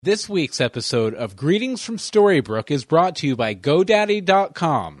This week's episode of Greetings from Storybrooke is brought to you by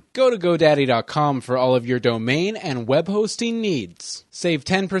GoDaddy.com. Go to GoDaddy.com for all of your domain and web hosting needs. Save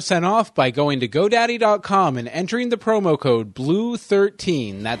 10% off by going to GoDaddy.com and entering the promo code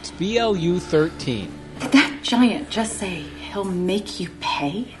BLUE13. That's BLU13. Did that giant just say he'll make you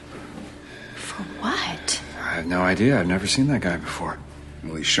pay? For what? I have no idea. I've never seen that guy before.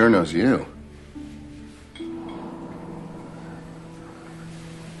 Well, he sure knows you.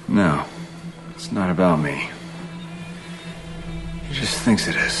 No, it's not about me. He just thinks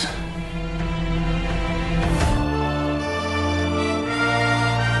it is.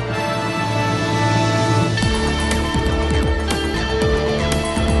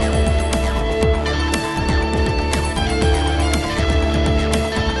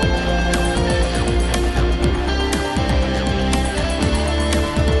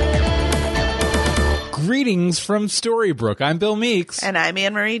 Greetings from Storybrooke. I'm Bill Meeks. And I'm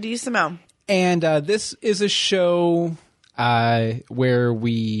Anne-Marie DeSimone. And this is a show where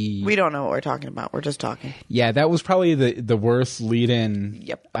we don't know what we're talking about. We're just talking. Yeah, that was probably the worst lead-in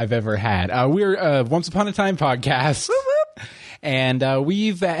I've ever had. We're a Once Upon a Time podcast. Whoop, whoop. And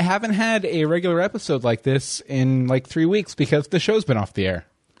we haven't had a regular episode like this in like 3 weeks because the show's been off the air.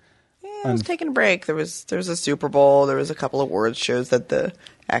 Yeah, I was taking a break. There was a Super Bowl. There was a couple of awards shows that the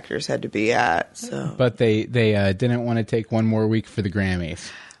actors had to be at. So, but they didn't want to take one more week for the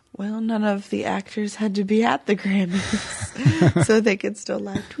Grammys. Well, none of the actors had to be at the Grammys, so they could still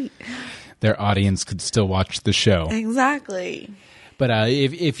live tweet. Their audience could still watch the show. Exactly. But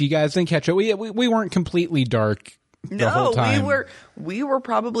if you guys didn't catch it, we weren't completely dark. The whole time. we were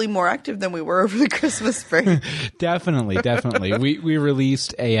probably more active than we were over the Christmas break. Definitely. We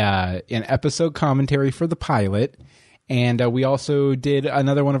released an episode commentary for the pilot, and we also did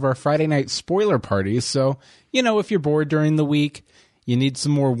another one of our Friday night spoiler parties. So, if you're bored during the week, you need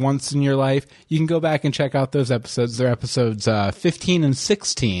some more once in your life, you can go back and check out those episodes. They're episodes 15 and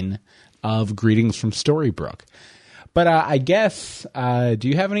 16 of Greetings from Storybrooke. But I guess, do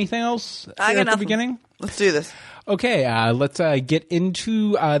you have anything else at the beginning? Let's do this. Okay, let's get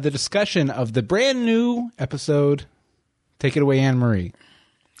into the discussion of the brand new episode. Take it away, Anne-Marie.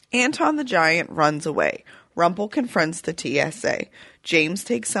 Anton the Giant runs away. Rumple confronts the TSA. James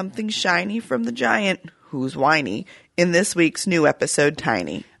takes something shiny from the giant, who's whiny, in this week's new episode,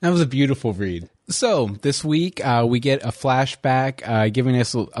 Tiny. That was a beautiful read. So, this week, we get a flashback giving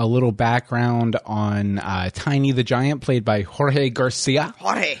us a little background on Tiny the Giant, played by Jorge Garcia.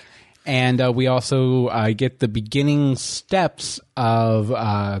 Jorge. And we also get the beginning steps of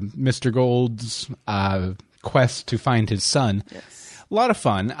Mr. Gold's quest to find his son. Yes. A lot of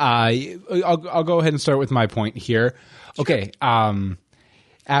fun. I'll go ahead and start with my point here. Sure. Okay.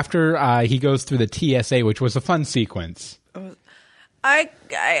 After he goes through the TSA, which was a fun sequence. I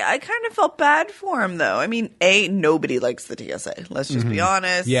kind of felt bad for him, though. I mean, nobody likes the TSA. Let's just be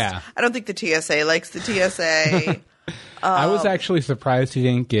honest. Yeah. I don't think the TSA likes the TSA. I was actually surprised he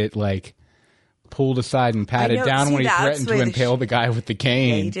didn't get, pulled aside and patted down when he threatened to impale the guy with the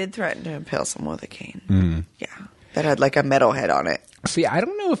cane. Yeah, he did threaten to impale someone with a cane. Mm. Yeah. That had, a metal head on it. See, I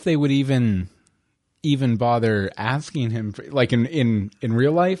don't know if they would even bother asking him, in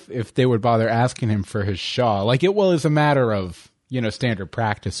real life, if they would bother asking him for his shaw. It was a matter of, standard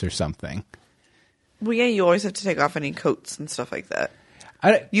practice or something. Well, yeah, you always have to take off any coats and stuff like that.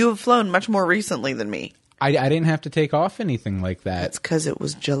 You have flown much more recently than me. I didn't have to take off anything like that. That's because it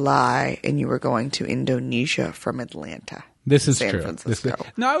was July and you were going to Indonesia from Atlanta. This is San true. Francisco.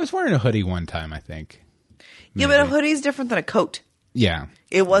 No, I was wearing a hoodie one time, I think. Maybe. Yeah, but a hoodie's different than a coat. Yeah.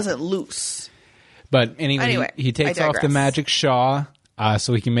 It wasn't loose. But anyway, he takes off the magic shaw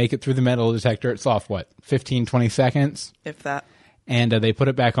so he can make it through the metal detector. It's off, 15, 20 seconds? If that. And they put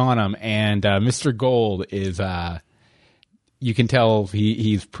it back on him. And Mr. Gold is, you can tell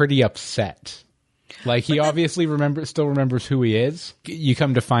he's pretty upset. He obviously still remembers who he is. You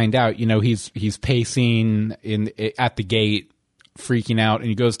come to find out, he's pacing at the gate, freaking out, and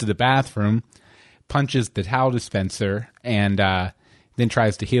he goes to the bathroom, punches the towel dispenser, and then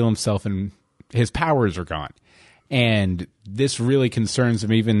tries to heal himself, and his powers are gone. And this really concerns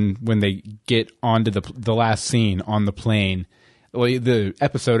him even when they get onto the last scene on the plane. Well, the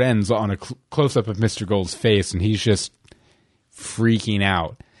episode ends on a close-up of Mr. Gold's face, and he's just freaking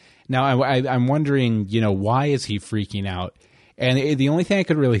out. Now, I'm wondering, why is he freaking out? And the only thing I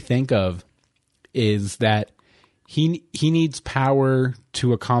could really think of is that he needs power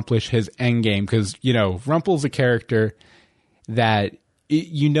to accomplish his end game. Because, Rumple's a character that,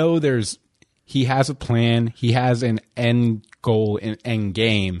 he has a plan. He has an end goal and end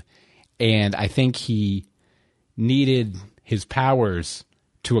game. And I think he needed his powers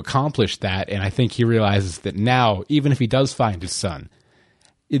to accomplish that. And I think he realizes that now, even if he does find his son,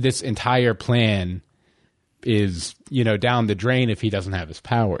 this entire plan is, down the drain if he doesn't have his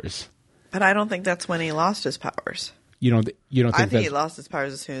powers. But I don't think that's when he lost his powers. You don't think I think he lost his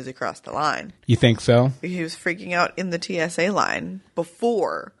powers as soon as he crossed the line. You think so? He was freaking out in the TSA line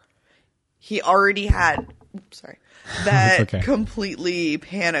before he already had that okay. completely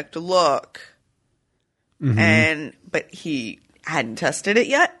panicked look. But he hadn't tested it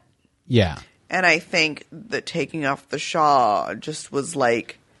yet. Yeah. And I think that taking off the Shaw just was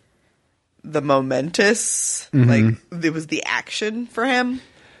like the momentous, like it was the action for him.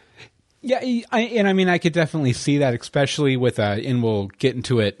 Yeah, I could definitely see that, especially with, and we'll get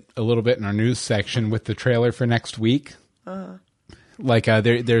into it a little bit in our news section with the trailer for next week.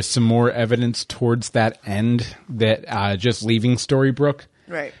 There's some more evidence towards that end that just leaving Storybrooke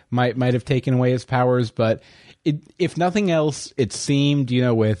might have taken away his powers. But if nothing else, it seemed,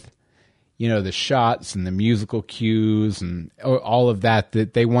 with the shots and the musical cues and all of that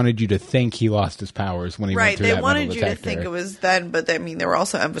they wanted you to think he lost his powers when he went through that metal detector. Right, they wanted you to think it was then, but they were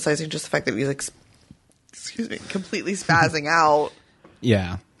also emphasizing just the fact that he was, completely spazzing out.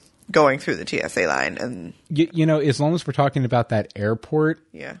 Yeah. Going through the TSA line. And as long as we're talking about that airport,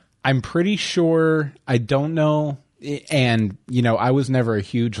 yeah, I'm pretty sure, I don't know, and, I was never a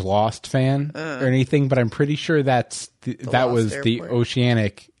huge Lost fan or anything, but I'm pretty sure that was airport. the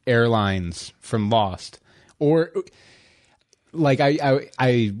Oceanic Airlines from Lost. Or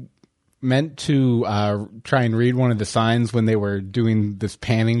I meant to try and read one of the signs when they were doing this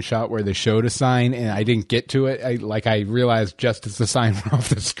panning shot where they showed a sign, and I didn't get to it. I realized just as the sign went off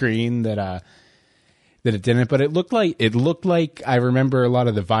the screen that it didn't, but it looked like I remember a lot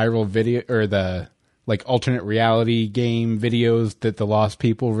of the viral video or the alternate reality game videos that the Lost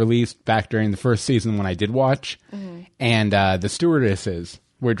people released back during the first season when I did watch. And the stewardesses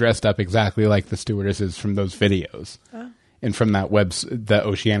were dressed up exactly like the stewardesses from those videos and from that the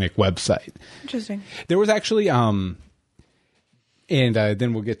Oceanic website. Interesting. There was actually, and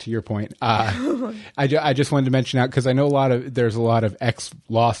then we'll get to your point. I just wanted to mention out because I know there's a lot of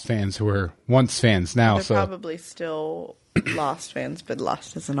ex-Lost fans who are once fans now. They're probably still Lost fans, but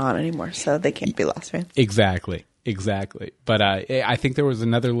Lost isn't on anymore, so they can't be Lost fans. Exactly. But I think there was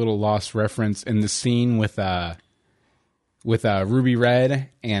another little Lost reference in the scene with Ruby Red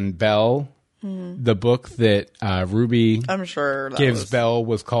and Belle. The book that Ruby I'm sure gives Belle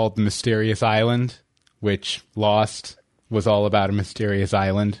was called The Mysterious Island, which Lost was all about a mysterious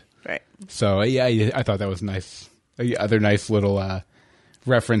island. Right. So, yeah, I thought that was nice. Other nice little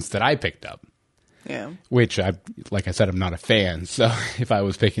reference that I picked up. Yeah. Which, like I said, I'm not a fan. So if I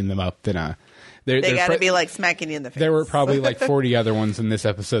was picking them up, then they got to be smacking you in the face. There were probably 40 other ones in this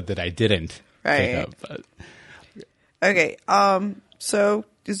episode that I didn't pick up. But. Okay. So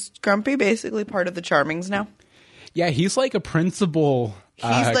is Grumpy basically part of the Charmings now? Yeah, he's like a principal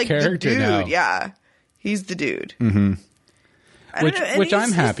character the dude, now. Yeah. He's the dude. Mm-hmm. Which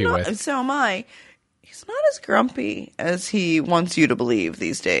I'm happy with. So am I. He's not as grumpy as he wants you to believe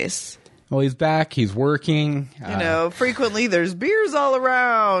these days. Well, he's back. He's working. Frequently there's beers all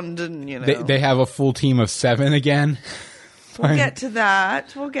around, and they have a full team of 7 again. We'll get to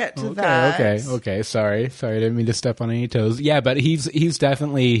that. Okay. Sorry. I didn't mean to step on any toes. Yeah, but he's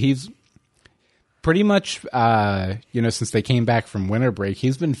pretty much, since they came back from winter break,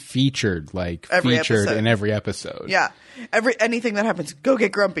 he's been featured in every episode. Yeah. Anything that happens, go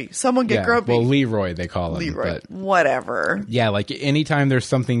get Grumpy. Someone get Grumpy. Well, Leroy, they call him. Leroy. But whatever. Yeah, anytime there's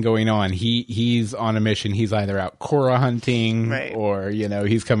something going on, he's on a mission. He's either out Korra hunting or,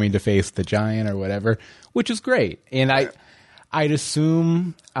 he's coming to face the giant or whatever, which is great. And I'd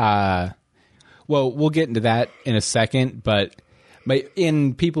assume, we'll get into that in a second, but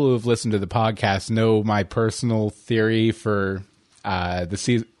people who have listened to the podcast know my personal theory for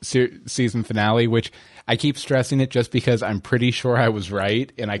the season finale, which I keep stressing it just because I'm pretty sure I was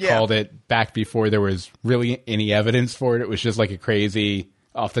right, and I called it back before there was really any evidence for it. It was just like a crazy,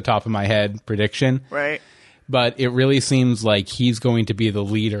 off the top of my head prediction. Right. But it really seems like he's going to be the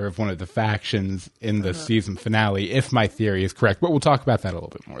leader of one of the factions in the season finale, if my theory is correct. But we'll talk about that a little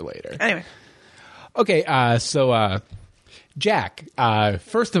bit more later. Anyway. Okay, so Jack,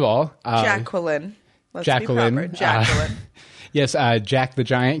 first of all... Jacqueline. Jacqueline. Jacqueline. Yes, Jack the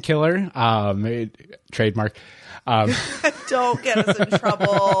Giant Killer. Trademark. Don't get us in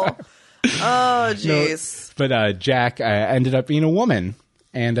trouble. Oh, jeez. No, but Jack ended up being a woman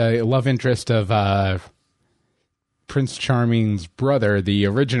and a love interest of Prince Charming's brother, the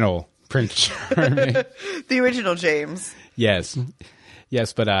original Prince Charming. The original James. Yes,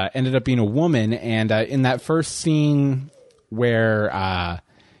 but ended up being a woman. And in that first scene where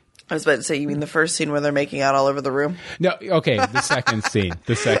I was about to say, you mean the first scene where they're making out all over the room? No, okay, the second scene.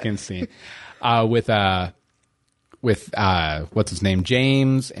 The second scene. With what's his name?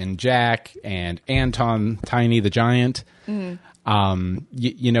 James and Jack and Anton, Tiny the Giant.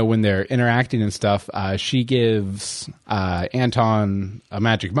 You know, when they're interacting and stuff, she gives Anton a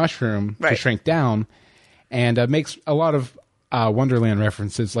magic mushroom to shrink down, and makes a lot of Wonderland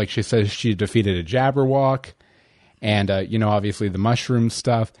references. Like she says she defeated a Jabberwock, and you know, obviously the mushroom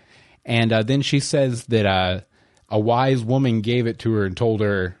stuff. And then she says that a wise woman gave it to her and told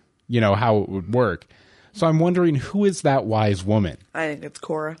her, you know, how it would work. So I'm wondering, who is that wise woman? I think it's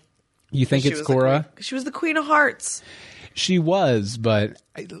Cora. You think it's Cora? She was the Queen of Hearts. She was, but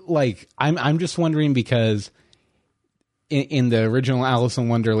like I'm just wondering because in the original Alice in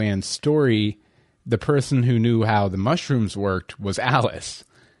Wonderland story, the person who knew how the mushrooms worked was Alice,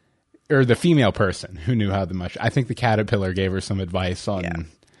 or the female person who knew how the mushroom. I think the caterpillar gave her some advice on,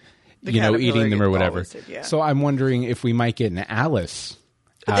 you know, eating them or whatever. So I'm wondering if we might get an Alice.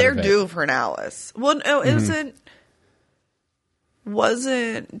 They're due for an Alice. Well, no,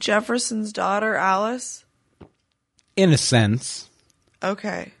 wasn't Jefferson's daughter Alice? In a sense.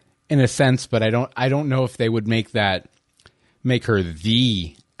 Okay. In a sense, but I don't know if they would make her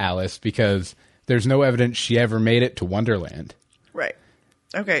the Alice, because there's no evidence she ever made it to Wonderland. Right.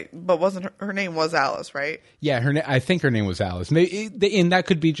 Okay, but wasn't her name was Alice, right? Yeah, I think her name was Alice. And that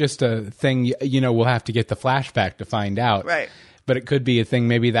could be just a thing, you know, we'll have to get the flashback to find out. Right. But it could be a thing,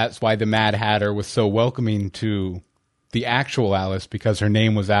 maybe that's why the Mad Hatter was so welcoming to the actual Alice, because her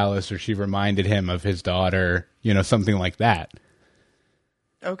name was Alice, or she reminded him of his daughter, you know, something like that.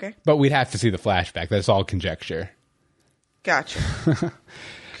 Okay. But we'd have to see the flashback. That's all conjecture. Gotcha.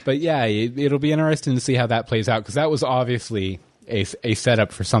 But yeah, it'll be interesting to see how that plays out, because that was obviously a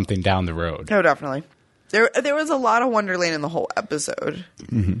setup for something down the road. No, definitely. There was a lot of Wonderland in the whole episode.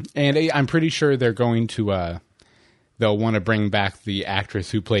 Mm-hmm. And I'm pretty sure they're going to... they'll want to bring back the actress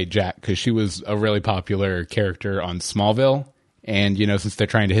who played Jack, because she was a really popular character on Smallville. And, you know, since they're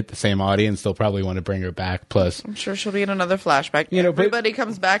trying to hit the same audience, they'll probably want to bring her back. Plus, I'm sure she'll be in another flashback. You know, everybody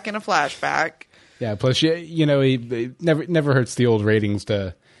comes back in a flashback. Yeah, plus, you know, it never hurts the old ratings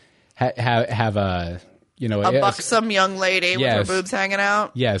to have a, you know, a buxom young lady with her boobs hanging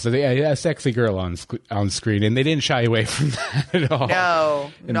out. Yeah, so a sexy girl on screen, and they didn't shy away from that at all.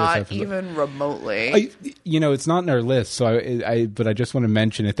 No, not even remotely. You know, it's not in our list, so but I just want to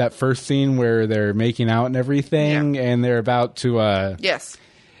mention it. That first scene where they're making out and everything, and they're about to yes,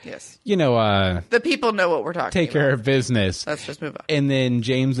 you know, the people know what we're talking. Take care of business. Let's just move on. And then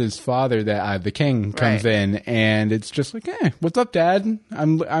James's father, the king, comes in, and it's just like, "Hey, what's up, Dad?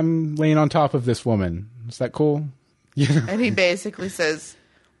 I'm laying on top of this woman. Is that cool?" And he basically says,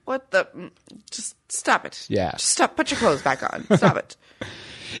 "What the? Just stop it. Yeah, just stop. Put your clothes back on. Stop it."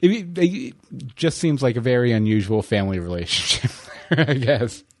 It just seems like a very unusual family relationship, I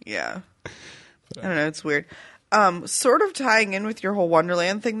guess. Yeah, I don't know. It's weird. Sort of tying in with your whole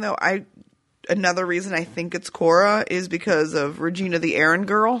Wonderland thing, though, another reason I think it's Cora is because of Regina the Errand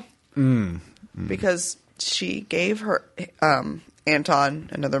Girl. Because she gave her Anton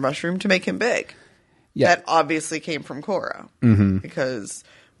another mushroom to make him big. Yeah. That obviously came from Cora. Mm-hmm. Because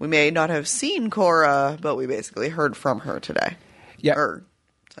we may not have seen Cora, but we basically heard from her today. Yeah. Or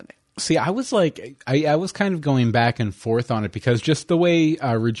Sunday. See, I was like, I was kind of going back and forth on it, because just the way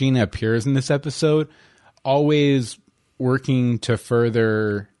Regina appears in this episode, always working to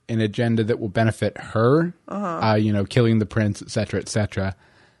further an agenda that will benefit her, you know, killing the prince, etc., etc.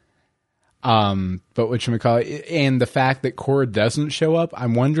 But whatchamacallit, and the fact that Cora doesn't show up,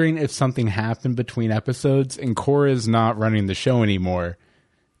 I'm wondering if something happened between episodes and Cora's not running the show anymore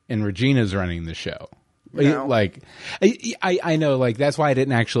and Regina's running the show. No. Like, I know, like, that's why I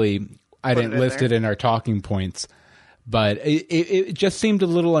didn't list it in our talking points. But it just seemed a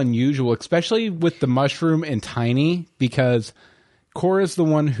little unusual, especially with the mushroom and Tiny, because Cora's the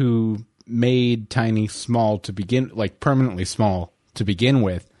one who made Tiny small to begin, like permanently small to begin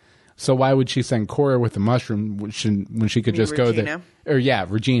with. So why would she send Cora with the mushroom when she could just go there? Or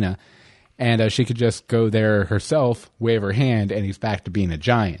Regina. And she could just go there herself, wave her hand, and he's back to being a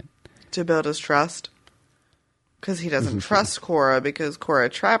giant. To build his trust. Because he doesn't trust Cora, because Cora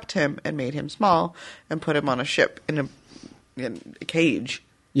trapped him and made him small and put him on a ship in a cage.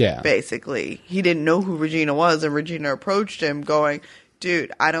 Yeah. Basically. He didn't know who Regina was, and Regina approached him going,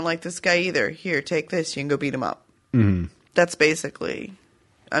 "Dude, I don't like this guy either. Here, take this. You can go beat him up." Mm-hmm. That's basically...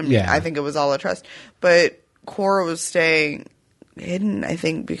 I think it was all a trust. But Cora was staying hidden, I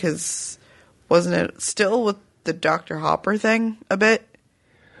think, because wasn't it still with the Dr. Hopper thing a bit?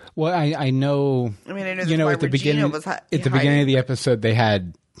 Well, I know. I mean, I know, you know, at the beginning of the episode, they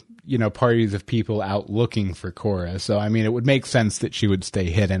had parties of people out looking for Cora. So, I mean, it would make sense that she would stay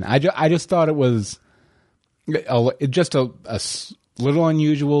hidden. I just thought it was just a little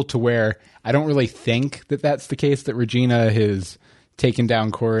unusual to where I don't really think that that's the case, that Regina has taken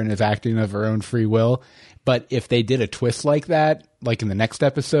down Cora and is acting of her own free will. But if they did a twist like that, like in the next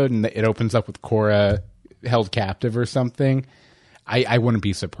episode, and it opens up with Cora held captive or something, I wouldn't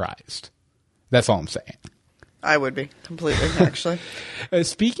be surprised. That's all I'm saying. I would be completely, actually.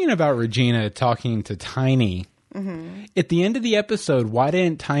 Speaking about Regina talking to Tiny, at the end of the episode, why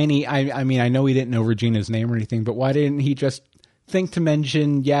didn't Tiny, I mean, I know he didn't know Regina's name or anything, but why didn't he just think to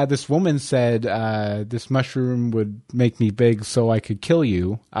mention, yeah, this woman said this mushroom would make me big so I could kill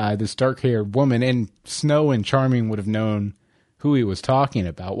you, this dark-haired woman, and Snow and Charming would have known who he was talking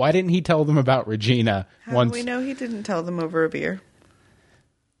about. Why didn't he tell them about Regina? How do we know he didn't tell them over a beer?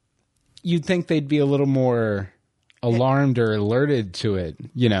 You'd think they'd be a little more alarmed or alerted to it,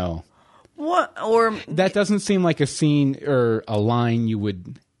 What? Or that doesn't seem like a scene or a line you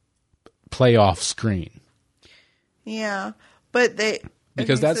would play off screen. Yeah, but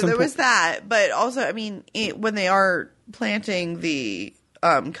because that's there was that, but also, I mean, when they are planting the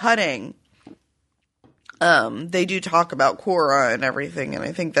cutting, they do talk about Cora and everything, and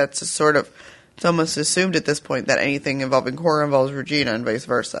I think that's it's almost assumed at this point that anything involving Cora involves Regina and vice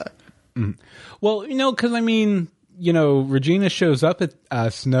versa. Mm-hmm. Well, because I mean, Regina shows up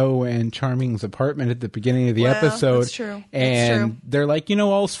at Snow and Charming's apartment at the beginning of the episode. That's true. And they're like,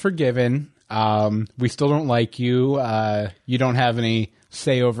 all's forgiven. We still don't like you. You don't have any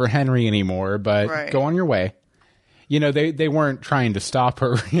say over Henry anymore, but go on your way. They weren't trying to stop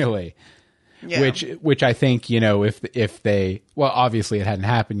her really. Yeah. Which I think, if they, well, obviously it hadn't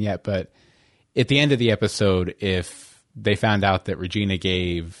happened yet, but at the end of the episode, if they found out that Regina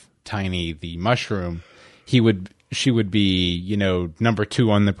gave Tiny the mushroom, she would be, number 2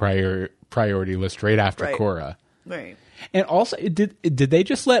 on the priority list right after Cora. Right. And also, did they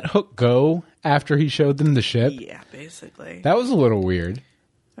just let Hook go after he showed them the ship? Yeah, basically. That was a little weird.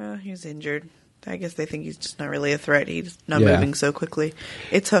 He's injured. I guess they think he's just not really a threat. He's not moving so quickly.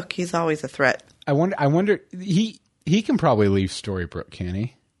 It's Hook. He's always a threat. I wonder. He can probably leave Storybrooke, can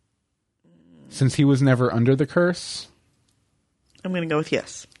he? Since he was never under the curse. I'm going to go with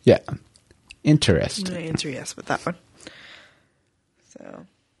yes. Yeah. Interesting. I'm going to answer yes with that one. So,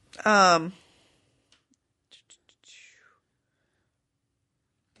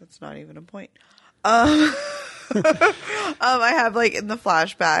 that's not even a point. I have in the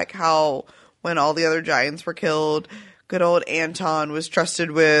flashback how when all the other giants were killed, good old Anton was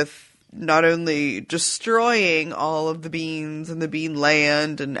trusted with not only destroying all of the beans and the bean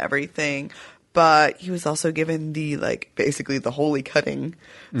land and everything, but he was also given the basically the holy cutting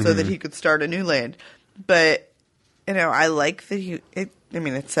so that he could start a new land. But I like that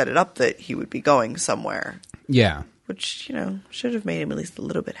it set it up that he would be going somewhere. Yeah. Which, should have made him at least a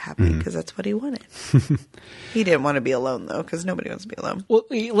little bit happy because that's what he wanted. He didn't want to be alone, though, because nobody wants to be alone. Well,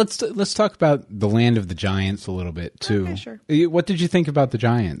 let's talk about the Land of the Giants a little bit, too. Okay, sure. What did you think about the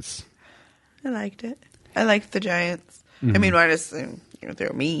Giants? I liked it. I liked the Giants. I mean, minus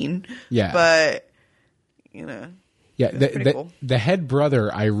they're mean. Yeah. But, yeah, the head brother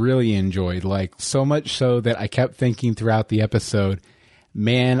I really enjoyed, so much so that I kept thinking throughout the episode,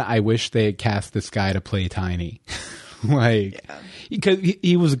 man, I wish they had cast this guy to play Tiny. Because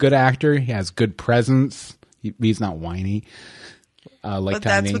he was a good actor. He has good presence. He's not whiny. But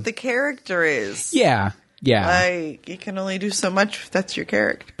that's what the character is. Yeah. Yeah. You can only do so much if that's your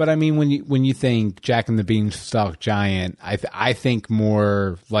character. But I mean, when you think Jack and the Beanstalk Giant, I think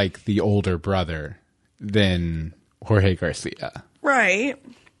more like the older brother than Jorge Garcia. Right.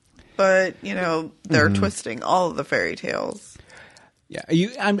 But, they're twisting all of the fairy tales. Yeah,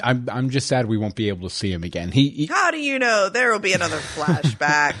 I'm just sad we won't be able to see him again. How do you know? There will be another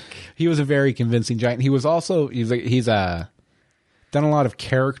flashback. He was a very convincing giant. He was also he's done a lot of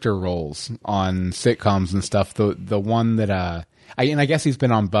character roles on sitcoms and stuff. The one that I guess he's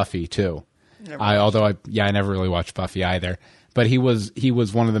been on Buffy too. I never really watched Buffy either. But he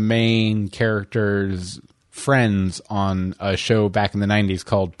was one of the main characters' friends on a show back in the 90s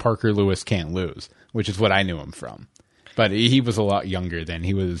called Parker Lewis Can't Lose, which is what I knew him from. But he was a lot younger then.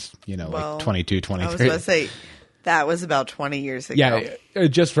 He was, 22, 23. I was going to say, that was about 20 years ago. Yeah,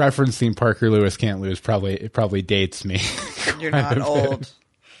 just referencing Parker Lewis Can't Lose probably dates me. You're not old.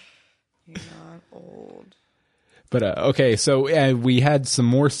 You're not old. But, okay, so we had some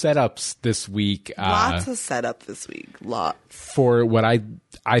more setups this week. Lots of setup this week. Lots. For what I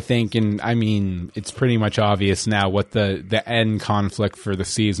think, and I mean, it's pretty much obvious now what the end conflict for the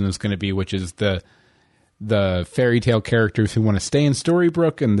season is going to be, which is the the fairy tale characters who want to stay in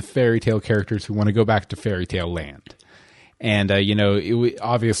Storybrooke and the fairy tale characters who want to go back to Fairy Tale Land. And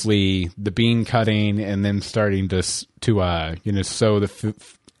obviously the bean cutting and then starting to sow the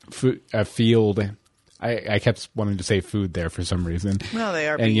field. I kept wanting to say food there for some reason. No, they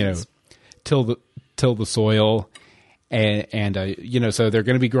are and beans. till the soil, and so they're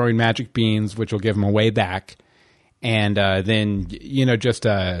going to be growing magic beans, which will give them a way back. And then just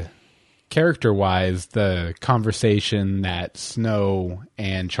character wise, the conversation that Snow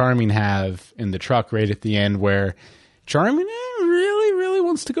and Charming have in the truck right at the end, where Charming really, really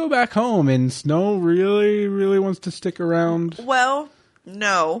wants to go back home, and Snow really, really wants to stick around. Well,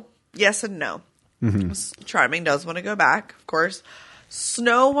 no. Yes and no. Mm-hmm. Charming does want to go back, of course.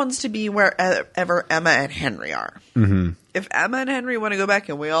 Snow wants to be wherever Emma and Henry are. Mm-hmm. If Emma and Henry want to go back,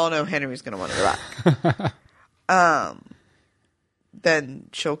 and we all know Henry's going to want to go back, then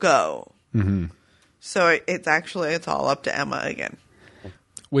she'll go. Mm-hmm. So it's all up to Emma again.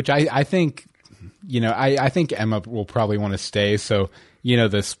 Which I think... I think Emma will probably want to stay. So,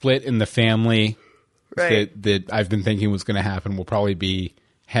 the split in the family that I've been thinking was going to happen will probably be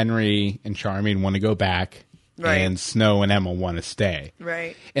Henry and Charming want to go back, and Snow and Emma want to stay.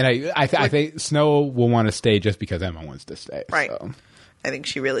 Right. And I think Snow will want to stay just because Emma wants to stay. Right. So. I think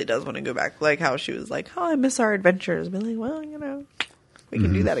she really does want to go back. Like how she was like, "Oh, I miss our adventures." Be like, well, we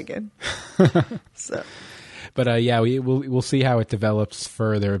can do that again. So. But we'll see how it develops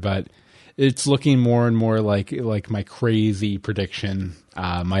further, but. It's looking more and more like my crazy prediction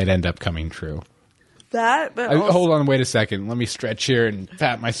might end up coming true. But hold on, wait a second. Let me stretch here and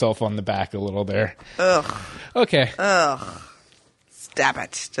pat myself on the back a little there. Ugh. Okay. Ugh. Stop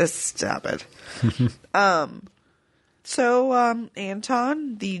it. Just stop it. So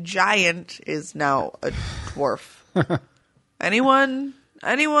Anton, the giant, is now a dwarf. Anyone?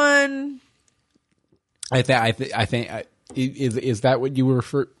 I think is that what you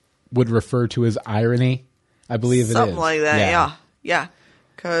would refer to as irony? I believe it is. Something like that, yeah.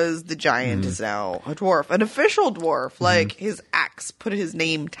 Because the giant is now a dwarf. An official dwarf. Like, his axe put his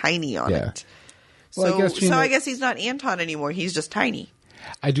name Tiny on it. Well, I guess he's not Anton anymore. He's just Tiny.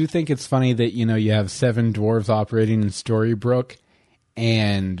 I do think it's funny that, you have 7 dwarves operating in Storybrooke,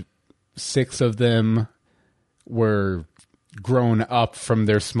 and 6 of them were grown up from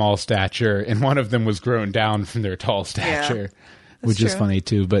their small stature, and one of them was grown down from their tall stature. Yeah. Which is funny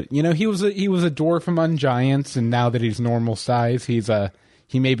too, but he was a dwarf among giants, and now that he's normal size, he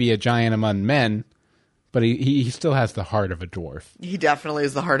may be a giant among men, but he still has the heart of a dwarf. He definitely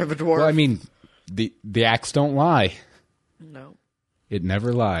is the heart of a dwarf. Well, I mean, the axe don't lie. No, it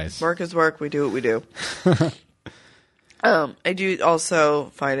never lies. Work is work. We do what we do. I do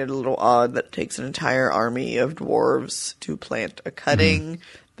also find it a little odd that it takes an entire army of dwarves to plant a cutting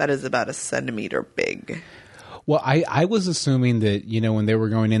that is about a centimeter big. Well, I was assuming that, when they were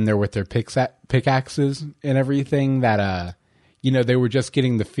going in there with their pickaxes and everything, that, they were just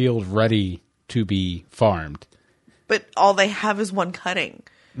getting the field ready to be farmed. But all they have is one cutting.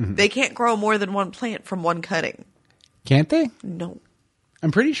 Mm-hmm. They can't grow more than one plant from one cutting. Can't they? No.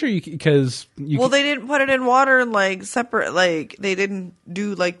 I'm pretty sure because they didn't put it in water and, separate, they didn't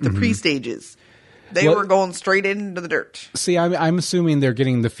do, the pre-stages. They were going straight into the dirt. See, I'm assuming they're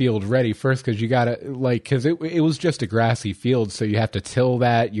getting the field ready first because you got to, because it was just a grassy field, so you have to till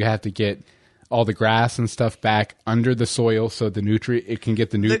that. You have to get all the grass and stuff back under the soil so it can get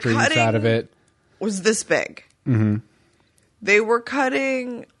the nutrients out of it. Was this big. Mm-hmm. They were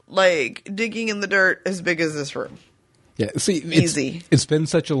cutting, digging in the dirt as big as this room. Yeah, see, easy. It's been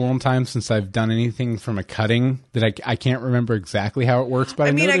such a long time since I've done anything from a cutting that I can't remember exactly how it works. But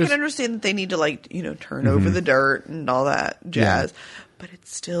I can understand that they need to turn over the dirt and all that jazz, but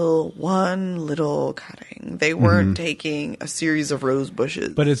it's still one little cutting. They weren't taking a series of rose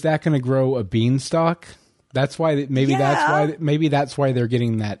bushes. But is that going to grow a beanstalk? That's why that's why they're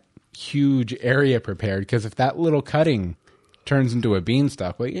getting that huge area prepared. Because if that little cutting turns into a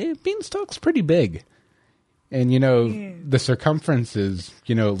beanstalk, beanstalk's pretty big. And, the circumference is,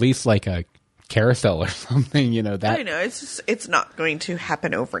 at least like a carousel or something, that. I know. It's not going to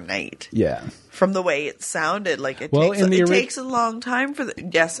happen overnight. Yeah. From the way it sounded, it takes a long time for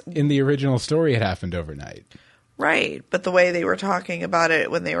yes. In the original story, it happened overnight. Right. But the way they were talking about it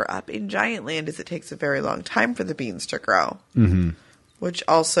when they were up in Giantland is it takes a very long time for the beans to grow. Mm-hmm. Which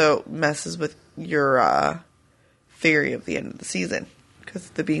also messes with your theory of the end of the season. Because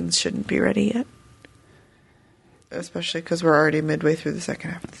the beans shouldn't be ready yet. Especially because we're already midway through the second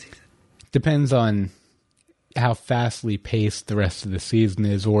half of the season. Depends on how fastly paced the rest of the season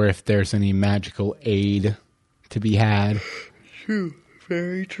is, or if there's any magical aid to be had. True.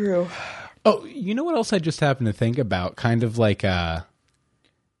 Very true. Oh, you know what else I just happened to think about? Kind of like the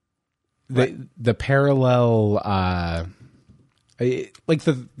parallel, like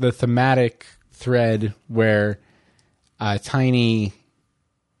the thematic thread where Tiny,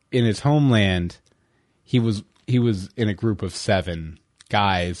 in his homeland, he was in a group of 7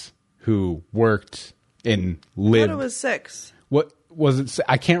 guys who worked and I lived. thought it was 6. What was it?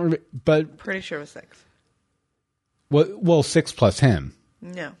 I can't remember, but Pretty sure it was 6. well, 6 plus him.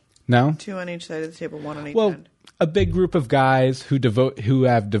 No. No? 2 on each side of the table, 1 on each Well, end. a big group of guys who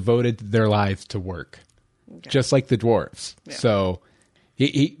have devoted their lives to work, just like the dwarves. Yeah. So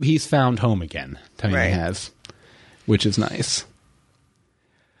he's found home again. Tiny Right. has, which is nice.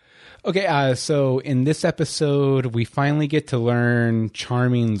 Okay, so in this episode, we finally get to learn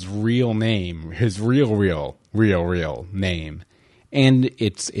Charming's real name, his real name, and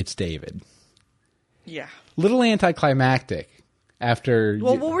it's David. Yeah. Little anticlimactic. After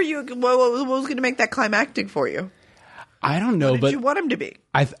Well, what was going to make that climactic for you? I don't know, What did but you want him to be?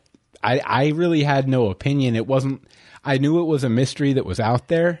 I really had no opinion. It wasn't. I knew it was a mystery that was out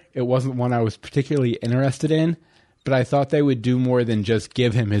there. It wasn't one I was particularly interested in, but I thought they would do more than just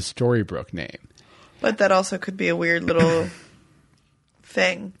give him his Storybrooke name. But that also could be a weird little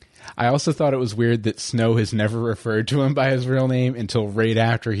thing. I also thought it was weird that Snow has never referred to him by his real name until right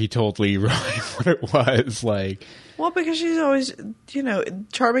after he told Leroy what it was. Like, Well, because she's always,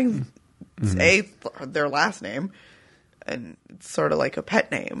 Charming, their last name, and it's sort of like a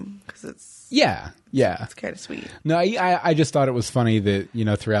pet name because it's yeah. kind of sweet. No, I just thought it was funny that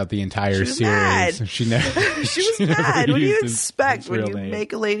throughout the entire She was series, mad. she never. She was never mad. What do you used his expect when real you name.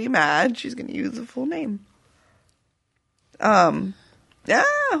 make a lady mad? She's going to use the full name.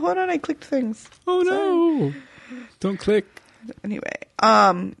 Hold on, I clicked things. Oh no! Don't click. Anyway,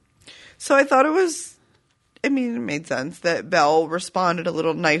 so I thought it made sense that Belle responded a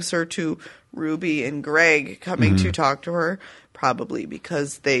little nicer to Ruby and Greg coming to talk to her, probably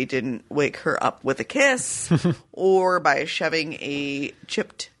because they didn't wake her up with a kiss or by shoving a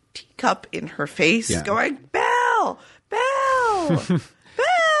chipped teacup in her face, Yeah. going, Belle, Belle,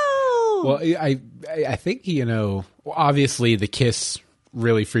 Belle. Well, I think obviously the kiss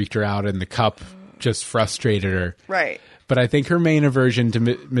really freaked her out, and the cup just frustrated her. Right. But I think her main aversion to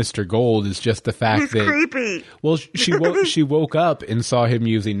Mr. Gold is just the fact He's that creepy. well, she woke up and saw him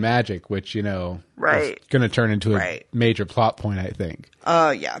using magic, which Right. is going to turn into a Right. major plot point, I think.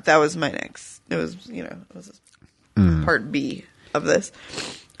 Yeah, that was my next. It was, part B of this.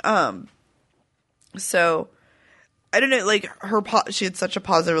 So I don't know, like she had such a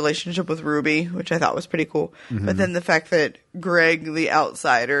positive relationship with Ruby, which I thought was pretty cool. But then the fact that Greg, the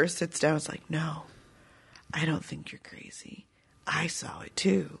outsider, sits down, is like, no, I don't think you're crazy. I saw it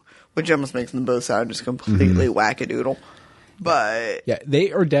too, which almost makes them both sound just completely wackadoodle. But Yeah,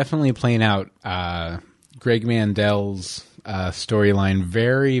 they are definitely playing out Greg Mandel's storyline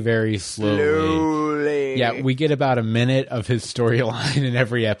very, very slowly. Yeah, we get about a minute of his storyline in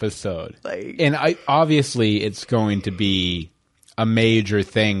every episode. And obviously it's going to be a major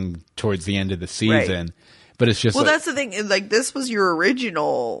thing towards the end of the season. Right. But it's just that's the thing. Like, this was your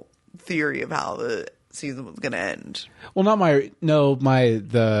original theory of how the season was going to end. well,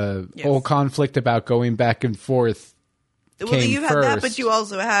 the Yes. whole conflict about going back and forth. Well, came you had that, first. but you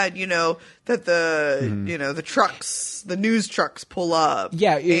also had, that the trucks, the news trucks pull up.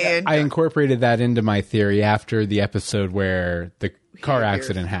 Yeah, and I incorporated that into my theory after the episode where the car hears.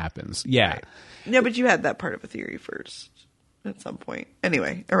 accident happens. Yeah. Right. Yeah, but you had that part of a theory first at some point.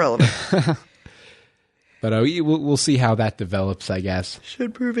 Anyway, irrelevant. But we'll see how that develops, I guess.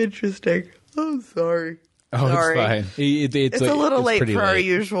 Should prove interesting. Oh, sorry. Oh, Sorry. it's fine. It's a little late pretty for our late.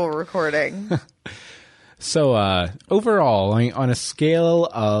 usual recording. So, overall, on a scale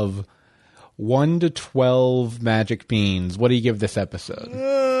of 1 to 12 magic beans, what do you give this episode?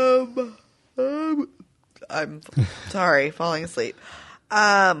 I'm sorry, falling asleep.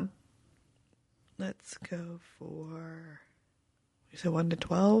 Let's go for, you said 1 to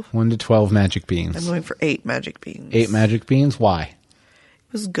 12? 1 to 12 magic I'm beans. going for 8 magic beans. 8 magic beans? Why?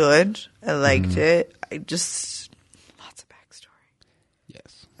 It was good. I liked it. Lots of backstory.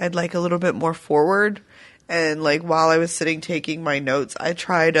 Yes. I'd like a little bit more forward. And like while I was sitting taking my notes, I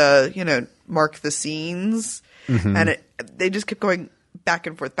tried to, mark the scenes, and they just kept going back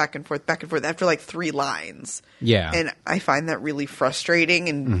and forth, back and forth, back and forth after like 3 lines. Yeah. And I find that really frustrating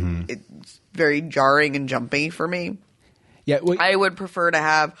and it's very jarring and jumpy for me. Yeah. I would prefer to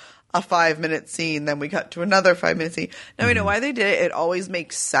have a 5-minute scene, then we cut to another 5-minute scene. Now I know why they did it. It always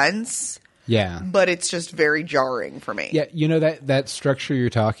makes sense. Yeah. but it's just very jarring for me. Yeah, you know that structure you're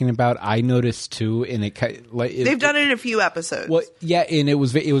talking about, I noticed too, and They've done it in a few episodes. Well, yeah, and it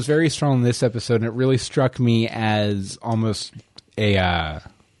was very strong in this episode, and it really struck me as almost a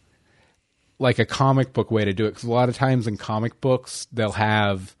like a comic book way to do it, because a lot of times in comic books they'll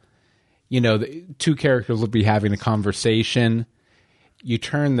have, the two characters will be having a conversation. You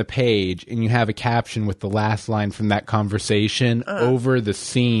turn the page and you have a caption with the last line from that conversation over the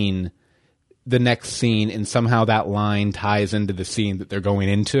scene, the next scene, and somehow that line ties into the scene that they're going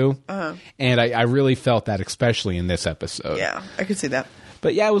into. And I really felt that, especially in this episode. Yeah, I could see that.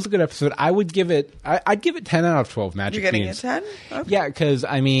 But yeah, it was a good episode. I would give it, I'd give it 10 out of 12 Magic You're getting Beans. a 10? Okay. Yeah, because,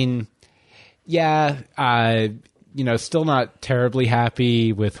 still not terribly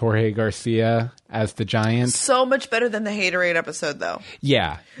happy with Jorge Garcia as the Giant. So much better than the Haterade episode, though.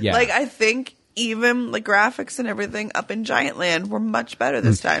 Yeah. Like, I think even the graphics and everything up in Giantland were much better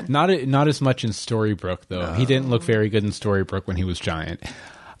this time. Not as much in Storybrooke, though. No. He didn't look very good in Storybrooke when he was Giant.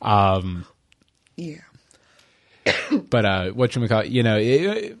 Yeah. But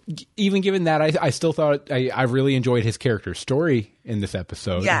whatchamacallit, even given that, I still thought I really enjoyed his character story in this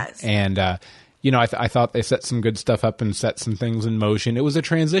episode. Yes. And, I thought they set some good stuff up and set some things in motion. It was a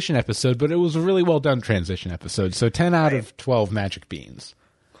transition episode, but it was a really well done transition episode. So 10 out of 12 Magic Beans.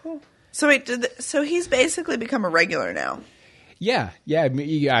 Cool. So wait, so he's basically become a regular now? Yeah. I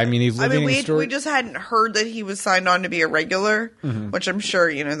mean, he's living in story. We just hadn't heard that he was signed on to be a regular, which I'm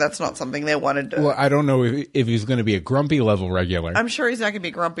sure, that's not something they wanted to. Well, I don't know if he's going to be a grumpy level regular. I'm sure he's not going to be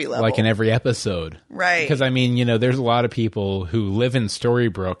grumpy level. Like in every episode. Right. Because, there's a lot of people who live in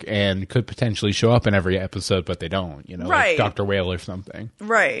Storybrooke and could potentially show up in every episode, but they don't, right. Like Dr. Whale or something.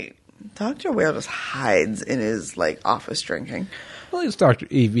 Right. Dr. Whale just hides in his, office drinking. Well, he's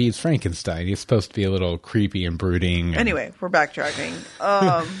Frankenstein. He's supposed to be a little creepy and brooding. Anyway, we're backtracking.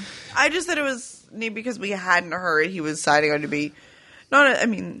 I just said it was neat because we hadn't heard he was signing on to be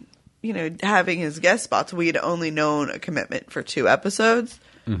having his guest spots. We had only known a commitment for 2 episodes.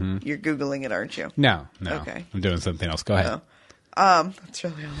 Mm-hmm. You're Googling it, aren't you? No. Okay. I'm doing something else. Go ahead. No. That's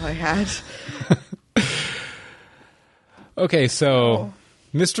really all I had. Okay, so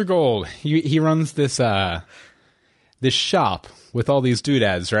Mr. Gold, he runs this shop with all these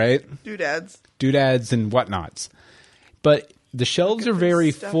doodads, right? Doodads and whatnots. But the shelves are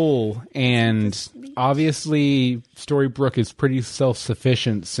very full, and obviously Storybrooke is pretty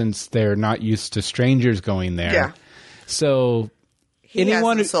self-sufficient since they're not used to strangers going there. Yeah. So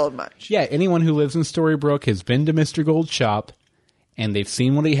anyone hasn't sold much. Yeah, anyone who lives in Storybrooke has been to Mr. Gold's shop, and they've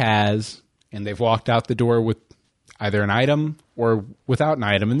seen what he has, and they've walked out the door with either an item or without an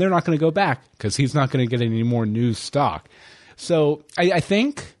item, and they're not going to go back because he's not going to get any more new stock. So I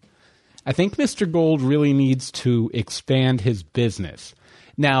think Mr. Gold really needs to expand his business.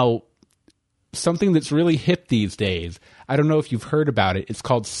 Now, something that's really hip these days, I don't know if you've heard about it, it's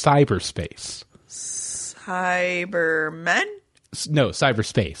called cyberspace. Cybermen? No,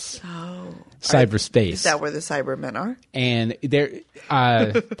 cyberspace. Oh. Cyberspace. Is that where the Cybermen are? And they're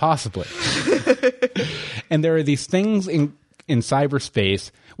possibly. And there are these things in cyberspace.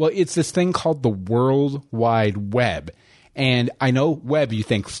 Well, it's this thing called the World Wide Web. And I know web, you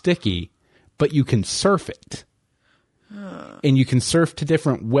think sticky, but you can surf it. And you can surf to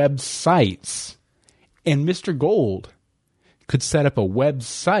different websites. And Mr. Gold could set up a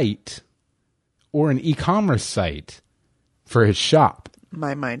website or an e-commerce site for his shop.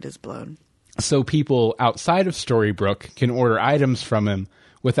 My mind is blown. So people outside of Storybrooke can order items from him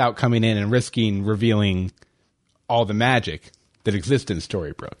without coming in and risking revealing all the magic that exists in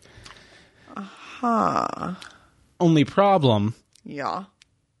Storybrooke. Only problem... Yeah.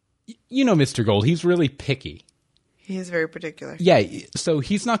 Mr. Gold, he's really picky. He is very particular. Yeah, so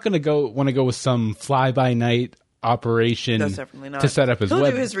he's not going to want to go with some fly-by-night operation That's definitely not. To set up his, do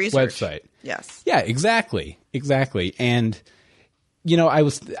his research. website. Yes. Yeah, exactly. And, I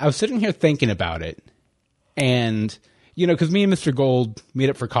was sitting here thinking about it. And, because me and Mr. Gold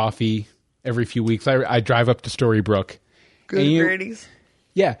meet up for coffee every few weeks. I drive up to Storybrooke. Good Brady's.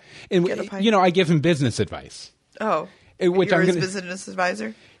 Yeah. And, I give him business advice. Oh. Which You're his business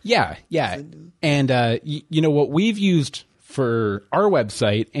advisor? Yeah. And, what we've used for our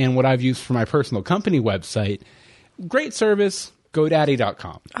website and what I've used for my personal company website, great service,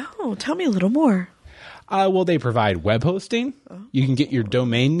 GoDaddy.com. Oh, tell me a little more. Well, they provide web hosting. Oh. You can get your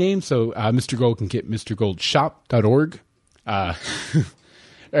domain name, so Mr. Gold can get MrGoldShop.org.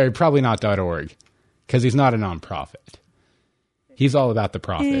 Or probably not .org, because he's not a nonprofit. He's all about the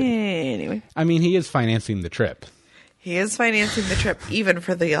profit. Anyway. I mean, he is financing the trip. He is financing the trip, even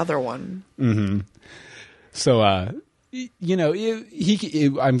for the other one. Mm-hmm. So, you know,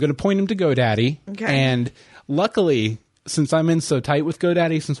 I'm going to point him to GoDaddy. Okay. And luckily, since I'm in so tight with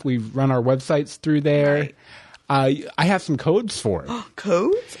GoDaddy, since we run our websites through there, I have some codes for it.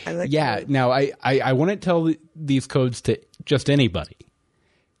 Codes? I like codes. Now, I wouldn't tell these codes to just anybody.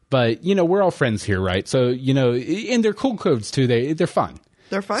 But, you know, we're all friends here, right? So, you know, and they're cool codes, too. They're fun.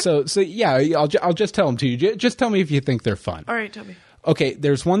 They're fun? So yeah, I'll just tell them to you. Just tell me if you think they're fun. All right, tell me. Okay,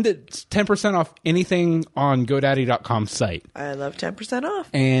 there's one that's 10% off anything on GoDaddy.com site. I love 10% off.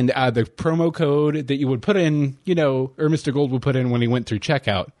 And the promo code that you would put in, you know, or Mr. Gold would put in when he went through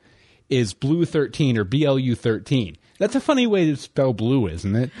checkout is BLUE13 or BLU13. That's a funny way to spell blue,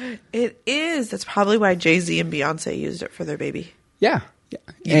 isn't it? It is. That's probably why Jay-Z and Beyonce used it for their baby. Yeah. You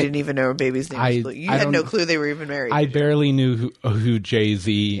didn't even know her baby's name was Blue. You had no clue they were even married. I barely knew who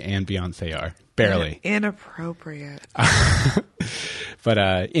Jay-Z and Beyonce are. Barely. Inappropriate.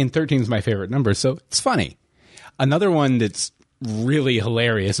 But in 13 is my favorite number, so it's funny. Another one that's really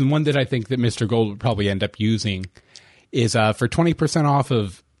hilarious, and one that I think that Mr. Gold would probably end up using, is for 20% off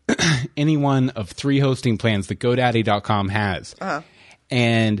of any one of 3 hosting plans that GoDaddy.com has. Uh-huh.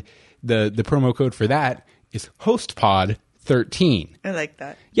 And the promo code for that is HostPod13. I like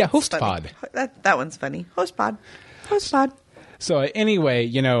that. Yeah, It's HostPod. funny. That one's funny. HostPod. HostPod. So anyway,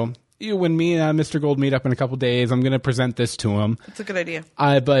 you know, when me and Mr. Gold meet up in a couple days, I'm going to present this to him. It's a good idea.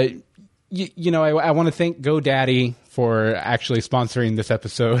 But, you know, I want to thank GoDaddy for actually sponsoring this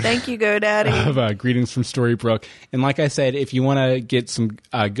episode. Thank you, GoDaddy. Of Greetings from Storybrooke. And like I said, if you want to get some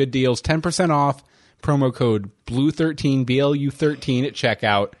good deals, 10% off, promo code BLUE13, BLU13 at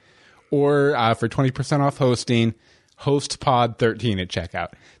checkout, or for 20% off hosting, HostPod13 at checkout.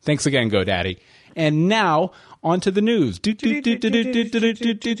 Thanks again, GoDaddy. And now, on to the news.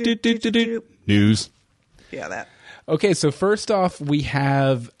 News. Yeah, that. Okay, so first off, we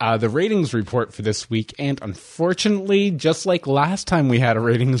have the ratings report for this week. And unfortunately, just like last time we had a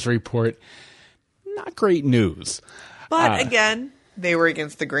ratings report, not great news. But again, they were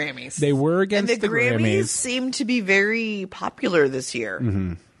against the Grammys. They were against and the Grammys seem to be very popular this year.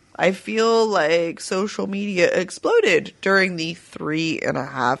 Mm-hmm. I feel like social media exploded during the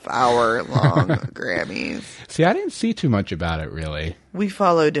 3.5 hour long Grammys. See, I didn't see too much about it, really. We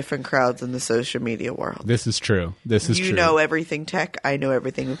follow different crowds in the social media world. This is true. You know everything tech. I know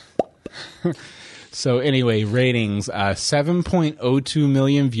everything. So anyway, ratings, 7.02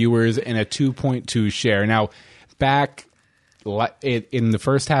 million viewers and a 2.2 share. Now, back in the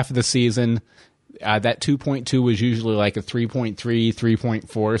first half of the season, that 2.2 was usually like a 3.3,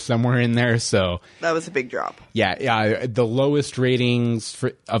 3.4, somewhere in there. So that was a big drop. Yeah, the lowest ratings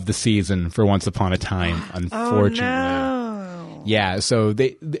of the season for Once Upon a Time, unfortunately. Oh, no. Yeah, so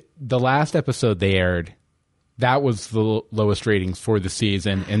the last episode they aired, that was the lowest ratings for the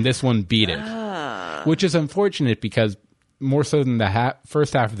season, and this one beat it, which is unfortunate because more so than the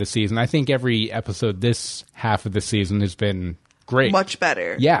first half of the season, I think every episode this half of the season has been great. Much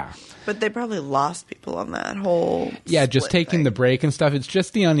better. Yeah. But they probably lost people on that whole just taking thing. The break and stuff. It's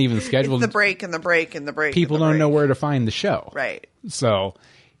just the uneven schedule. It's the break and the break and the break. People don't know where to find the show. Right. So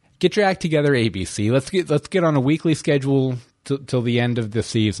get your act together, ABC. Let's get on a weekly schedule till the end of the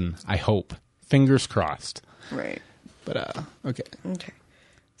season, I hope. Fingers crossed. Right. But okay. Okay.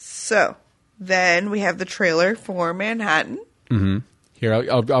 So then we have the trailer for Manhattan. Mm-hmm. Here,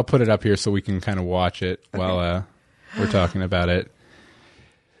 I'll put it up here so we can kind of watch it while we're talking about it.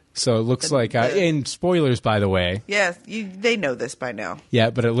 So it looks like, and spoilers, by the way. Yes, they know this by now. Yeah,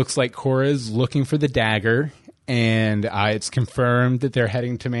 but it looks like Cora's looking for the dagger, and it's confirmed that they're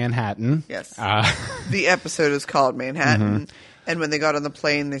heading to Manhattan. Yes. The episode is called Manhattan, and when they got on the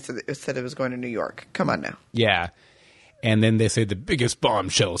plane, they said it was going to New York. Come on now. Yeah. And then they say the biggest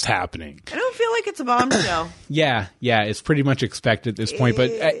bombshell's happening. I don't feel like it's a bombshell. Yeah, it's pretty much expected at this point.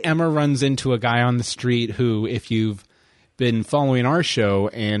 But Emma runs into a guy on the street who, if you've been following our show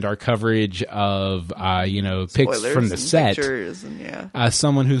and our coverage of, pics Spoilers from the set, and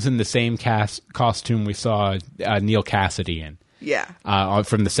someone who's in the same costume we saw Neil Cassidy in. Yeah.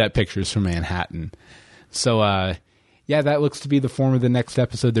 From the set pictures from Manhattan. So, that looks to be the form of the next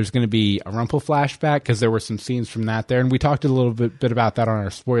episode. There's going to be a Rumpel flashback because there were some scenes from that there. And we talked a little bit about that on our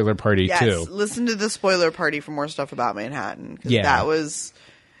spoiler party, too. Yes, listen to the spoiler party for more stuff about Manhattan. Because that was...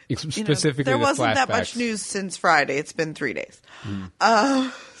 Specifically, there wasn't flashbacks. that much news since Friday. It's been 3 days.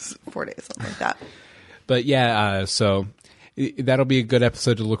 4 days, something like that. But so that'll be a good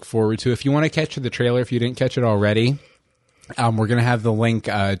episode to look forward to. If you want to catch the trailer, if you didn't catch it already, we're going to have the link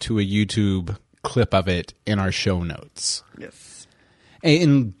to a YouTube clip of it in our show notes. Yes.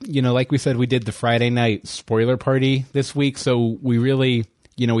 And like we said, we did the Friday night spoiler party this week, so we really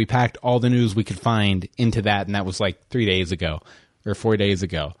we packed all the news we could find into that, and that was like 3 days ago or 4 days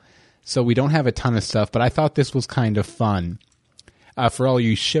ago. So we don't have a ton of stuff, but I thought this was kind of fun for all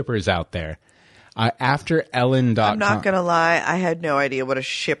you shippers out there. After Ellen.com. I'm not going to lie. I had no idea what a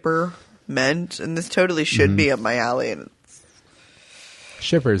shipper meant, and this totally should be up my alley. And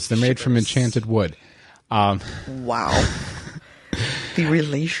shippers, they're made from enchanted wood. wow. The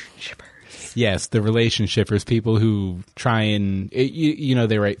relationshipers. Yes, the relationshippers, people who try and,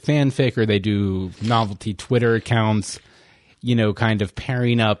 they write fanfic or they do novelty Twitter accounts, kind of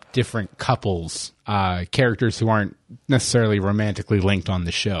pairing up different couples, characters who aren't necessarily romantically linked on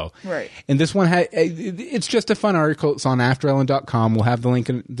the show. Right. And this one, it's just a fun article. It's on AfterEllen.com. We'll have the link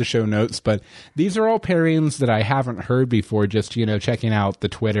in the show notes. But these are all pairings that I haven't heard before, just, checking out the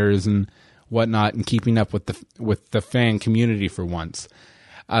Twitters and whatnot and keeping up with the fan community for once.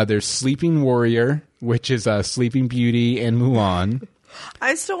 There's Sleeping Warrior, which is Sleeping Beauty and Mulan.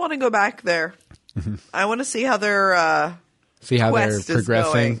 I still want to go back there. I want to see how their they're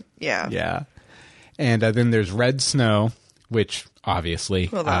progressing. Going. Yeah. Yeah. And then there's Red Snow, which obviously,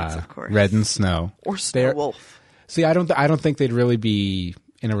 well, that's of course. Red and Snow. Or Snow Wolf. See, I don't think they'd really be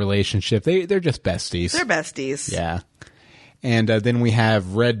in a relationship. They're just besties. They're besties. Yeah. And then we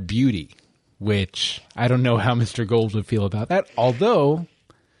have Red Beauty, which I don't know how Mr. Gold would feel about that. Although,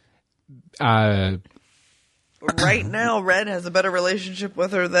 right now, Red has a better relationship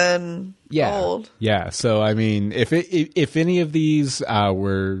with her than Gold. Yeah. So I mean, if any of these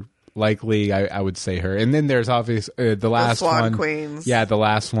were likely, I would say her. And then there's obviously the last Swan one. Queens. Yeah, the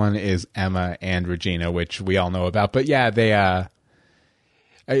last one is Emma and Regina, which we all know about. But yeah, they on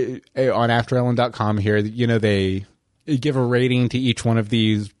AfterEllen.com here, they give a rating to each one of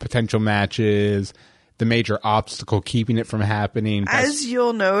these potential matches, the major obstacle keeping it from happening. As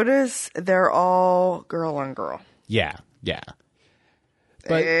you'll notice, they're all girl on girl. Yeah.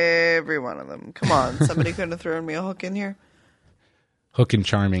 But every one of them. Come on, somebody couldn't have thrown me a hook in here. Hook and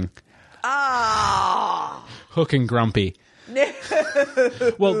Charming. Ah, Hook and Grumpy.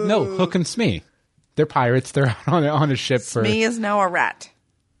 Well, no, Hook and Smee. They're pirates. They're on a ship for... Smee is now a rat.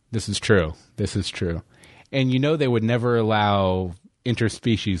 This is true. And they would never allow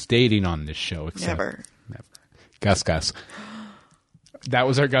interspecies dating on this show. Never. Gus. That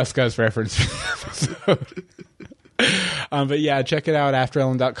was our Gus reference episode. But yeah, check it out,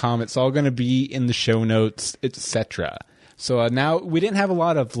 AfterEllen.com. It's all going to be in the show notes, etc. So now, we didn't have a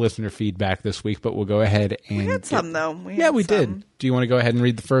lot of listener feedback this week, but we'll go ahead and... We had some, though. We did. Do you want to go ahead and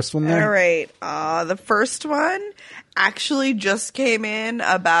read the first one there? All right. The first one actually just came in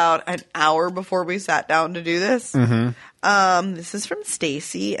about an hour before we sat down to do this. Mm-hmm. This is from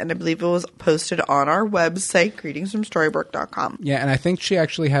Stacy, and I believe it was posted on our website, greetingsfromstorybrooke.com. Yeah, and I think she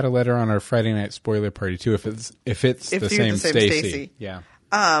actually had a letter on our Friday night spoiler party, too, if it's the same Stacy. Yeah.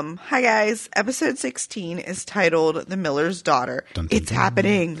 Hi guys. Episode 16 is titled The Miller's Daughter. Dun, dun, it's dun.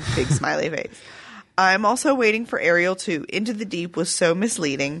 happening. Big smiley face. I'm also waiting for Ariel 2. Into the Deep was so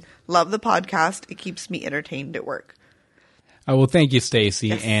misleading. Love the podcast. It keeps me entertained at work. Well, thank you, Stacy.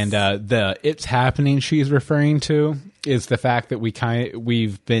 Yes. And the "it's happening" she's referring to is the fact that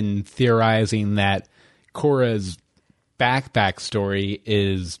we've been theorizing that Cora's backstory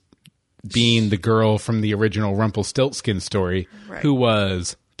is being the girl from the original Rumpelstiltskin story, right. who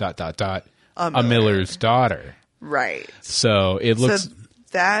was ... a Miller's daughter. Right. So it looks. So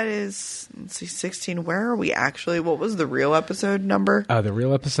that is, let's see, 16. Where are we actually? What was the real episode number? The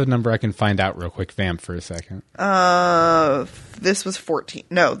real episode number I can find out real quick. Vamp for a second. This was 14.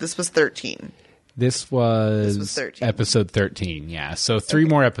 No, this was 13. This was 13. Episode 13, yeah. So 3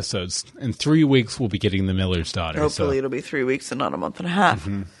 more episodes. In 3 weeks, we'll be getting The Miller's Daughter. Hopefully it'll be 3 weeks and not a month and a half.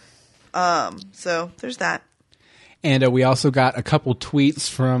 Mm-hmm. So there's that. And we also got a couple tweets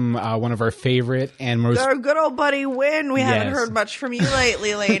from one of our favorite and most... Our good old buddy Win. We haven't Yes. heard much from you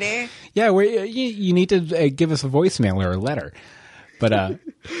lately, lady. Yeah, you need to give us a voicemail or a letter. But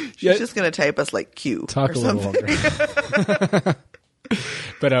She's just going to type us like Q talk or a little something. longer.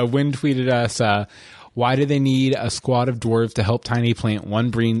 But Win tweeted us, why do they need a squad of dwarves to help Tiny plant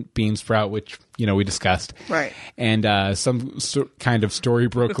one bean sprout, which, we discussed. Right. And some kind of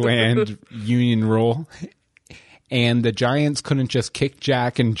Storybrooke land union rule. And the giants couldn't just kick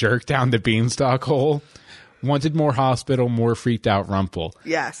Jack and jerk down the beanstalk hole. Wanted more hospital, more freaked out Rumple.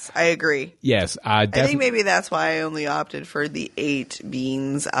 Yes, I agree. Yes. I think maybe that's why I only opted for the 8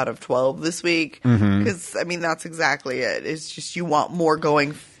 beans out of 12 this week. Because, that's exactly it. It's just you want more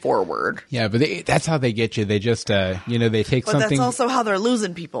going forward. Yeah, but that's how they get you. They just, they take But something. that's also how they're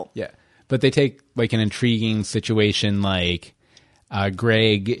losing people. Yeah. But they take, like, an intriguing situation like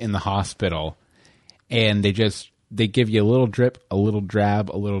Greg in the hospital, and they just they give you a little drip, a little drab,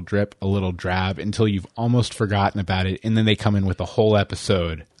 a little drip, a little drab until you've almost forgotten about it, and then they come in with a whole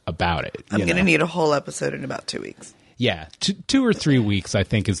episode about it. I'm going to need a whole episode in about 2 weeks. Yeah, 2 or 3 weeks, I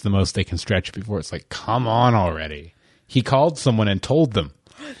think, is the most they can stretch before it's like, come on already. He called someone and told them.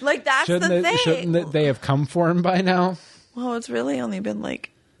 Like, that's the thing. Shouldn't they have come for him by now? Well, it's really only been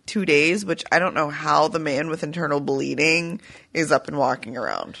like 2 days, which I don't know how the man with internal bleeding is up and walking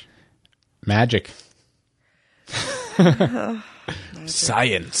around. Magic.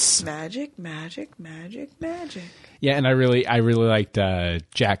 Science. Magic. Yeah, and I really liked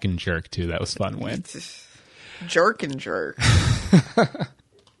Jack and Jerk too. That was fun. When Jerk and Jerk.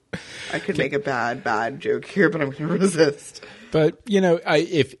 I could make a bad joke here, but I'm going to resist. But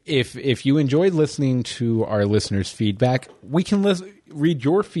if you enjoyed listening to our listeners' feedback, we can read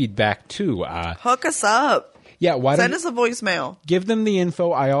your feedback too. Hook us up. Yeah, send us a voicemail. Give them the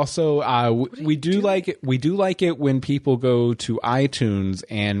info. I also we do like it when people go to iTunes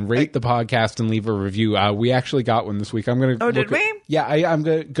and rate the podcast and leave a review. We actually got one this week. I'm gonna. Oh, did we? Yeah, I'm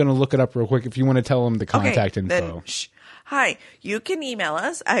gonna look it up real quick. If you want to tell them the contact info. Then, hi, you can email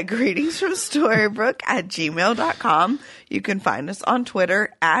us at greetingsfromstorybrooke@gmail.com. You can find us on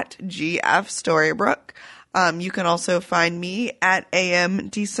Twitter at GFStorybrooke. You can also find me at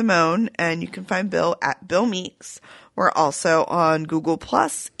AMDSimone, and you can find Bill at Bill Meeks. We're also on Google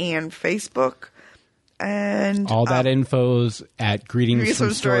Plus and Facebook. And all that info's at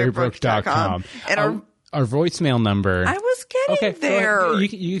greetingsfromstorybrooke.com. And our voicemail number. I was getting there.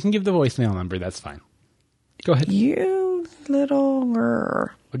 You can give the voicemail number. That's fine. Go ahead. You little...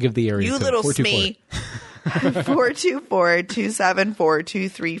 I'll give the area. You little smee.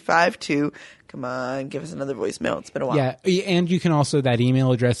 424-274-2352. Come on, give us another voicemail. It's been a while. Yeah, and you can also, that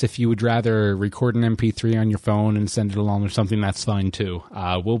email address, if you would rather record an MP3 on your phone and send it along or something, that's fine too.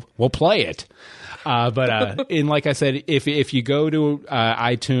 We'll play it. But like I said, if you go to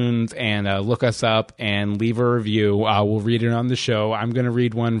iTunes and look us up and leave a review, we'll read it on the show. I'm going to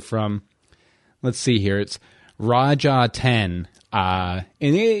read one from, let's see here, it's Raja10. And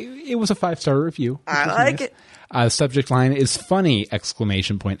it was a 5-star review. I like it. Subject line is funny! ! Thanks.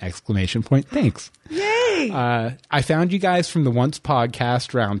 Yay! I found you guys from the Once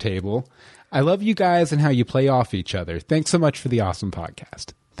Podcast Roundtable. I love you guys and how you play off each other. Thanks so much for the awesome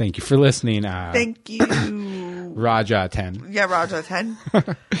podcast. Thank you for listening. Thank you. Raja10. Yeah,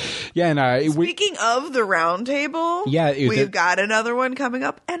 Raja10. Yeah, and speaking of the round table, we've got another one coming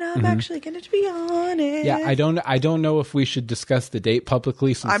up, and I'm actually going to be on it. Yeah, I don't know if we should discuss the date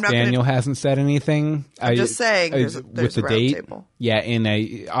publicly since Daniel hasn't said anything. I'm just saying there's with the a date. table. Yeah,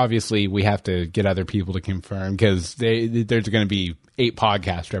 and obviously we have to get other people to confirm because there's going to be 8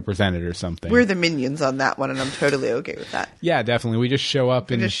 podcasts represented or something. We're the minions on that one, and I'm totally okay with that. Yeah, definitely. We just show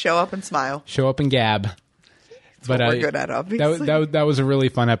up and smile. Show up and gab. But we're good at, obviously. That was a really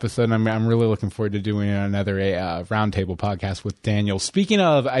fun episode. And I'm really looking forward to doing another roundtable podcast with Daniel. Speaking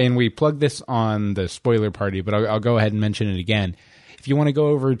of, and we plugged this on the spoiler party, but I'll go ahead and mention it again. If you want to go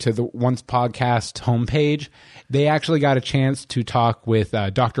over to the Once Podcast homepage, they actually got a chance to talk with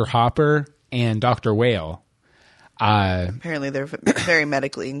Dr. Hopper and Dr. Whale. Apparently they're very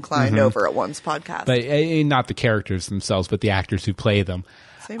medically inclined over at Once Podcast. But not the characters themselves, but the actors who play them.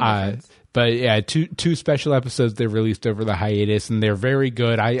 Same difference. But yeah, two special episodes they released over the hiatus, and they're very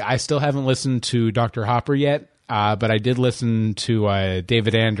good. I still haven't listened to Dr. Hopper yet, but I did listen to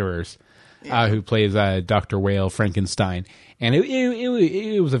David Anders, who plays Dr. Whale Frankenstein. And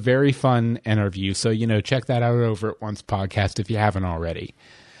it was a very fun interview. So, check that out over at Once Podcast if you haven't already.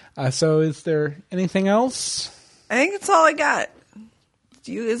 So is there anything else? I think that's all I got.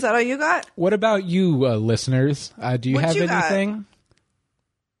 Is that all you got? What about you, listeners? Do you have anything? Got?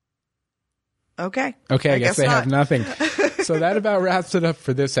 Okay, I guess they have nothing. So that about wraps it up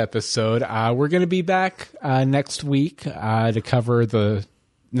for this episode. We're going to be back next week to cover the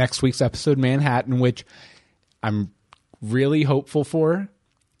next week's episode, Manhattan, which I'm really hopeful for.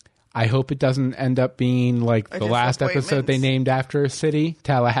 I hope it doesn't end up being like the last episode they named after a city,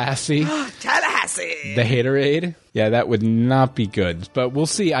 Tallahassee. Tallahassee! The Haterade. Yeah, that would not be good. But we'll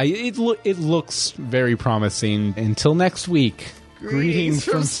see. It looks very promising. Until next week, greetings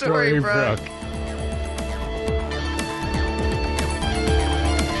from Storybrooke.